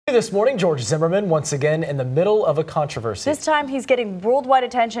This morning, George Zimmerman once again in the middle of a controversy. This time he's getting worldwide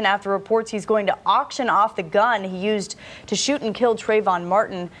attention after reports he's going to auction off the gun he used to shoot and kill Trayvon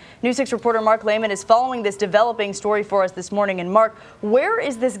Martin. News 6 reporter Mark Lehman is following this developing story for us this morning. And Mark, where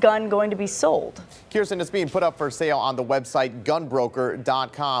is this gun going to be sold? Kirsten, it's being put up for sale on the website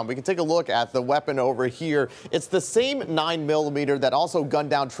gunbroker.com. We can take a look at the weapon over here. It's the same 9mm that also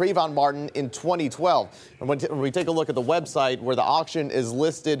gunned down Trayvon Martin in 2012. And when we take a look at the website where the auction is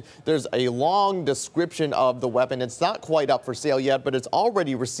listed, there's a long description of the weapon. It's not quite up for sale yet, but it's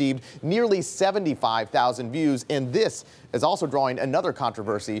already received nearly 75,000 views. And this is also drawing another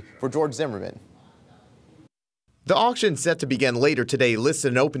controversy for George Zimmerman. The auction set to begin later today lists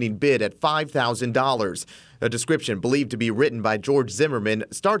an opening bid at $5,000. A description believed to be written by George Zimmerman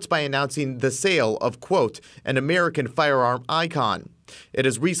starts by announcing the sale of, quote, an American firearm icon. It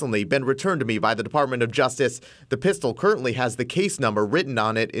has recently been returned to me by the Department of Justice. The pistol currently has the case number written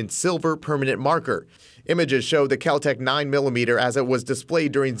on it in silver permanent marker. Images show the Kel-Tec 9mm as it was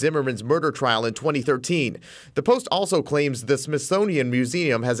displayed during Zimmerman's murder trial in 2013. The Post also claims the Smithsonian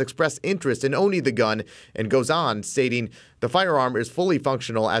Museum has expressed interest in owning the gun and goes on stating the firearm is fully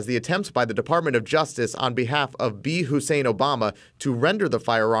functional as the attempts by the Department of Justice on behalf of B. Hussein Obama to render the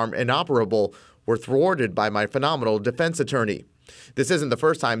firearm inoperable were thwarted by my phenomenal defense attorney. This isn't the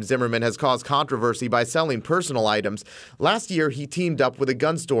first time Zimmerman has caused controversy by selling personal items. Last year, he teamed up with a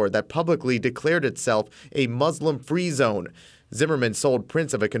gun store that publicly declared itself a Muslim-free zone. Zimmerman sold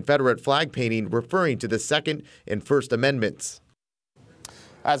prints of a Confederate flag painting referring to the Second and First Amendments.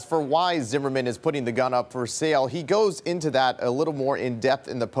 As for why Zimmerman is putting the gun up for sale, he goes into that a little more in depth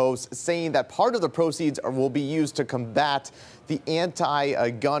in the Post, saying that part of the proceeds will be used to combat the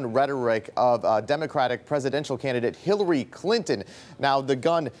anti-gun rhetoric of Democratic presidential candidate Hillary Clinton. Now, the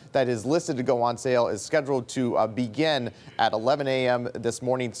gun that is listed to go on sale is scheduled to begin at 11 a.m. this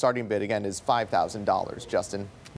morning. Starting bid again is $5,000. Justin.